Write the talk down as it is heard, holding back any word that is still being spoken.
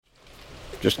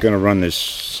just going to run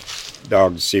this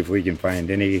dog to see if we can find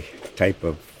any type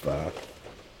of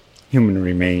human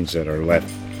remains that are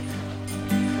left.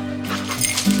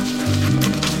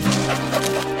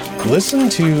 Listen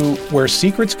to Where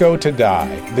Secrets Go to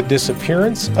Die, The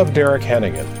Disappearance of Derek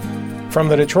Hennigan. From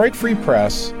the Detroit Free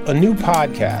Press, a new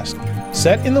podcast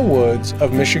set in the woods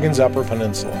of Michigan's Upper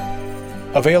Peninsula.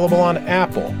 Available on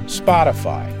Apple,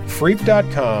 Spotify,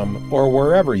 Freep.com, or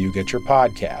wherever you get your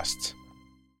podcasts.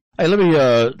 Hey, let me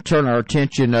turn our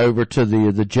attention over to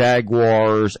the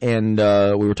Jaguars, and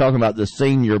we were talking about the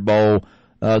Senior Bowl.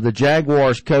 The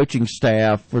Jaguars coaching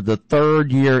staff for the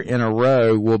third year in a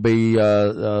row will be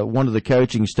one of the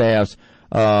coaching staffs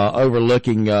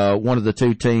overlooking one of the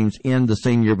two teams in the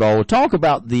Senior Bowl. Talk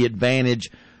about the advantage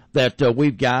that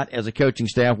we've got as a coaching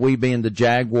staff, we being the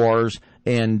Jaguars,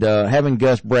 and having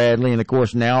Gus Bradley, and, of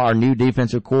course, now our new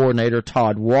defensive coordinator,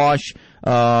 Todd Wash,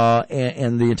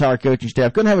 and the entire coaching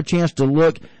staff going to have a chance to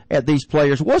look at these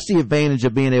players. What's the advantage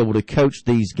of being able to coach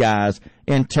these guys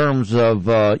in terms of,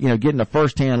 getting a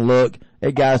first-hand look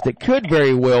at guys that could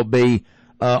very well be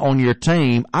on your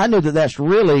team? I know that that's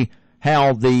really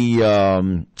how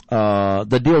the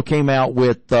deal came out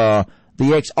with the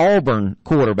ex-Auburn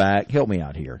quarterback. Help me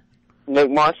out here.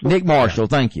 Nick Marshall,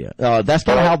 thank you. That's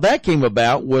kind of how that came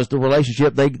about, was the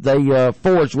relationship they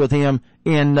forged with him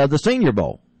in the Senior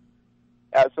Bowl.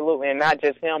 Absolutely, and not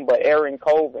just him, but Aaron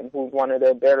Colvin, who's one of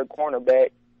their better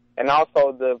cornerbacks, and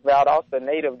also the Valdosta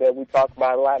native that we talk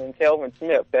about a lot, and Telvin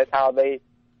Smith. That's how they,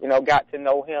 got to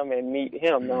know him and meet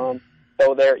him.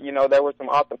 So there were some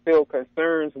off-the-field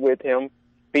concerns with him,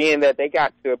 being that they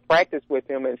got to practice with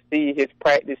him and see his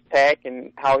practice tack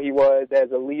and how he was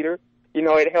as a leader.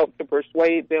 It helped to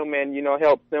persuade them and,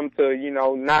 help them to,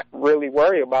 not really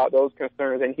worry about those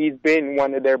concerns. And he's been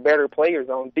one of their better players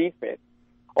on defense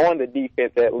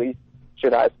at least,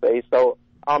 should I say. So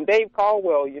Dave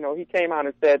Caldwell, he came out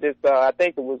and said this, I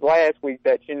think it was last week,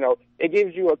 that, it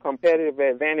gives you a competitive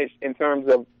advantage in terms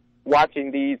of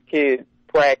watching these kids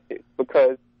practice,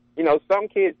 because, some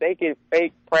kids, they can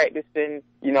fake practicing,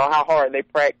 how hard they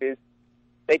practice.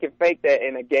 They can fake that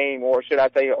in a game, or should I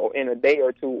say in a day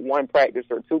or two, one practice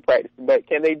or two practices. But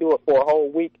can they do it for a whole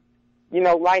week?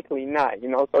 Likely not.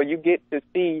 So you get to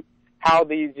see how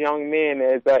these young men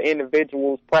as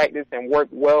individuals practice and work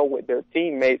well with their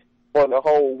teammates for the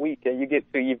whole week, and you get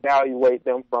to evaluate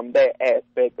them from that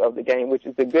aspect of the game, which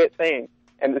is a good thing.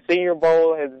 And the Senior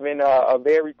Bowl has been a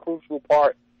very crucial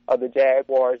part of the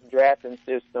Jaguars drafting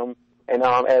system. And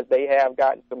as they have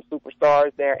gotten some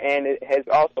superstars there, and it has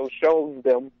also shown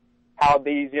them how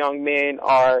these young men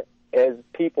are as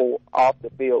people off the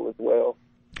field as well.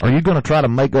 Are you going to try to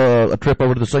make a trip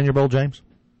over to the Senior Bowl, James?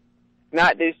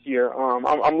 Not this year.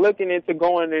 I'm looking into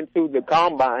going into the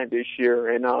Combine this year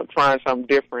and trying something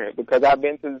different, because I've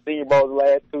been to the Senior Bowl the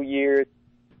last 2 years,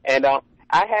 and I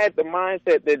had the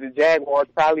mindset that the Jaguars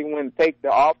probably wouldn't take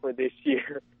the offer this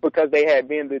year because they had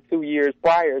been the 2 years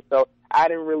prior, so I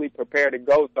didn't really prepare to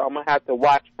go, so I'm going to have to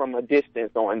watch from a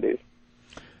distance on this.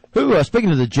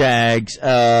 Speaking of the Jags,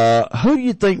 who do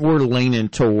you think we're leaning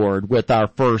toward with our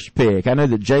first pick? I know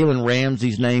that Jalen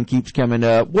Ramsey's name keeps coming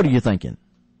up. What are you thinking?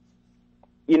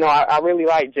 I really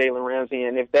like Jalen Ramsey,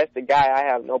 and if that's the guy,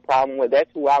 I have no problem with. That's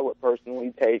who I would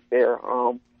personally take there.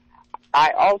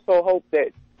 I also hope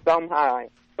that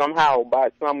somehow,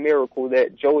 by some miracle,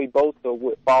 that Joey Bosa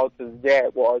would fall to the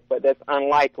Jaguars, but that's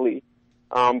unlikely.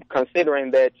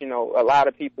 Considering that, a lot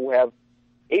of people have,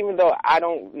 even though I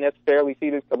don't necessarily see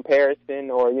this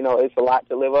comparison or, it's a lot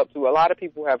to live up to, a lot of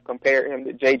people have compared him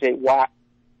to J.J. Watt,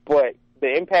 but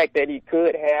the impact that he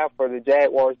could have for the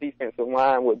Jaguars defensive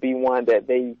line would be one that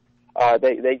they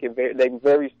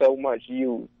very so much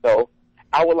use. So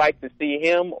I would like to see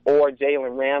him or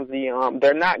Jalen Ramsey.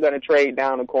 They're not going to trade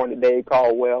down according to Dave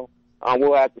Caldwell.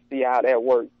 We'll have to see how that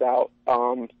works out.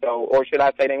 Or should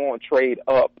I say they won't trade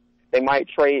up. They might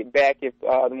trade back if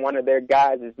one of their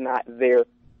guys is not there.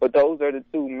 But those are the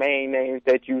two main names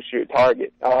that you should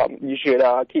target. You should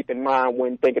keep in mind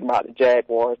when thinking about the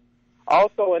Jaguars.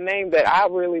 Also, a name that I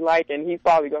really like, and he's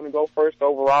probably going to go first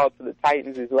overall to the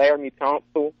Titans, is Laramie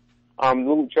Tunsil.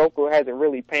 Luke Joker hasn't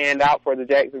really panned out for the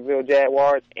Jacksonville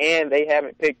Jaguars, and they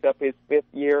haven't picked up his 5th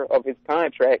year of his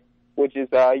contract, which is,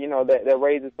 that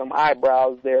raises some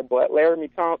eyebrows there. But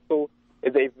Laramie Tunsil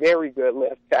is a very good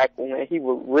left tackle, and he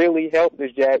would really help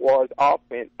this Jaguars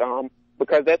offense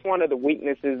because that's one of the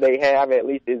weaknesses they have, at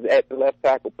least, is at the left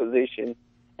tackle position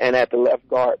and at the left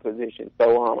guard position.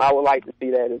 So I would like to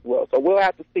see that as well. So we'll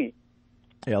have to see.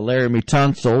 Yeah, Laramie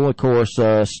Tunsil, of course,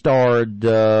 starred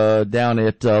down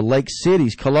at Lake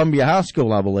City's Columbia High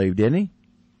School, I believe, didn't he?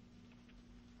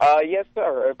 Yes,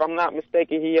 sir. If I'm not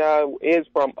mistaken, he is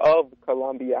from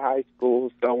Columbia High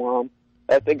School. So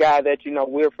that's the guy that,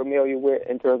 we're familiar with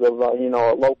in terms of,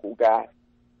 a local guy.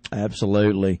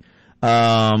 Absolutely.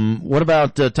 What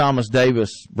about Thomas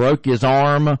Davis? Broke his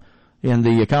arm in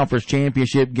the conference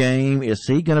championship game. Is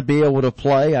he going to be able to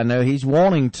play? I know he's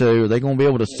wanting to. Are they going to be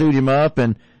able to suit him up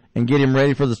and get him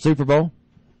ready for the Super Bowl?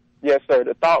 Yes, sir.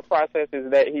 The thought process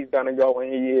is that he's going to go,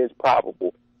 and he is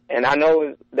probable. And I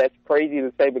know that's crazy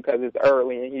to say because it's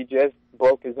early, and he just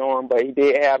broke his arm, but he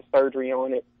did have surgery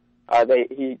on it.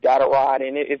 He got a rod,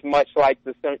 and it's much like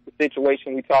the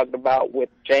situation we talked about with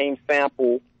James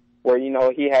Sample, where,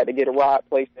 he had to get a rod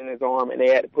placed in his arm, and they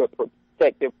had to put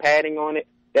protective padding on it.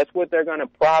 That's what they're going to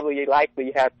probably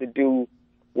likely have to do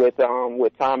with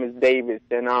Thomas Davis.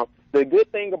 And the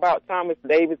good thing about Thomas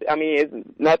Davis, it's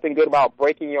nothing good about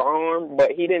breaking your arm,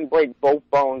 but he didn't break both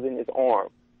bones in his arm.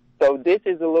 So this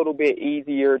is a little bit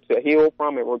easier to heal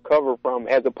from and recover from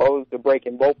as opposed to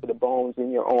breaking both of the bones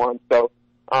in your arm. So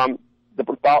the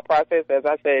thought process, as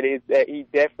I said, is that he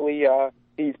definitely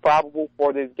he's probable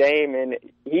for this game, and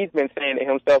he's been saying to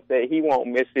himself that he won't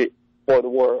miss it for the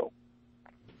world.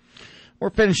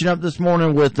 We're finishing up this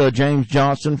morning with James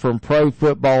Johnson from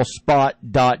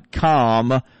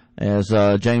ProFootballSpot.com as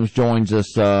James joins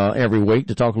us every week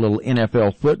to talk a little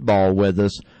NFL football with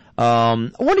us. I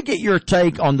want to get your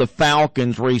take on the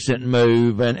Falcons' recent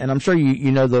move, and I'm sure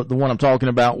you know the one I'm talking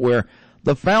about, where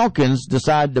the Falcons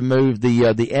decided to move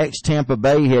the ex-Tampa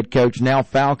Bay head coach, now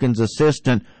Falcons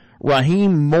assistant,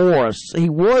 Raheem Morris. He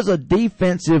was a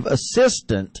defensive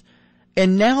assistant,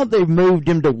 and now they've moved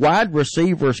him to wide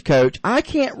receivers coach. I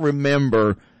can't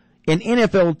remember an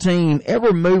NFL team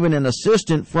ever moving an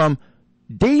assistant from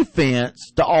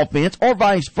defense to offense, or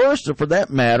vice versa for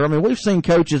that matter. I mean, we've seen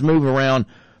coaches move around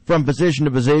from position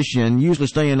to position, usually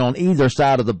staying on either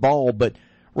side of the ball, but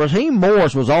Raheem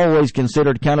Morris was always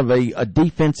considered kind of a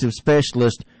defensive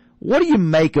specialist. What do you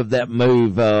make of that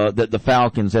move that the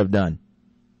Falcons have done?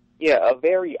 Yeah, a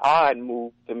very odd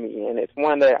move to me, and it's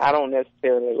one that I don't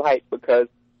necessarily like because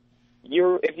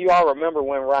if you all remember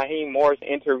when Raheem Morris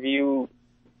interviewed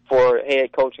for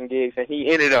head coaching gigs, and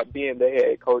he ended up being the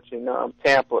head coach in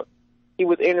Tampa, he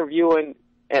was interviewing,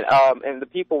 and the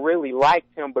people really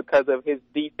liked him because of his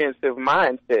defensive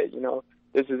mindset.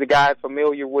 This is a guy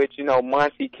familiar with,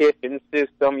 Montey Kiffin's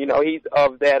system. He's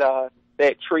of that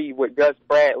tree with Gus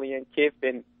Bradley and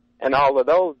Kiffin and all of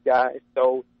those guys.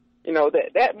 So,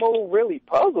 that move really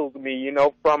puzzles me,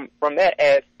 from that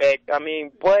aspect.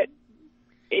 But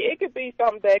it could be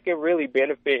something that could really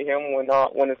benefit him when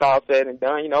it's all said and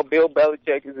done. Bill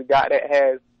Belichick is a guy that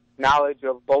has knowledge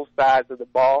of both sides of the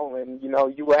ball, and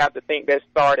you would have to think that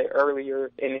started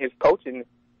earlier in his coaching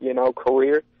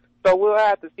career. So we'll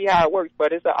have to see how it works,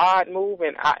 but it's an odd move,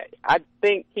 and I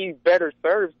think he better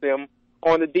serves them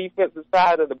on the defensive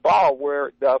side of the ball,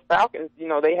 where the Falcons,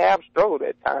 they have struggled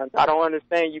at times. I don't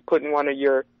understand you putting one of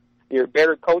your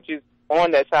better coaches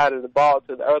on that side of the ball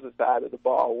to the other side of the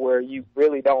ball, where you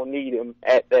really don't need him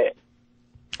at that.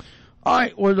 All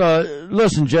right. Well,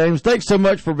 listen, James, thanks so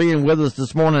much for being with us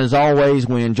this morning. As always,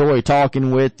 we enjoy talking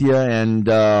with you, and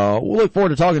we'll look forward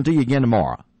to talking to you again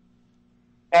tomorrow.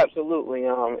 Absolutely.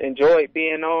 Enjoyed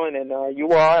being on, and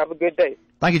you all have a good day.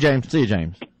 Thank you, James. See you,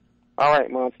 James. All right,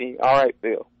 Montey. All right,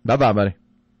 Bill. Bye-bye, buddy.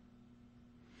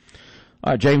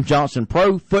 All right, James Johnson,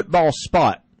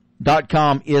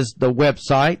 ProFootballSpot.com is the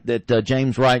website that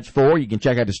James writes for. You can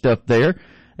check out his stuff there,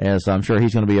 as I'm sure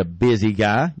he's going to be a busy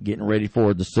guy getting ready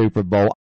for the Super Bowl.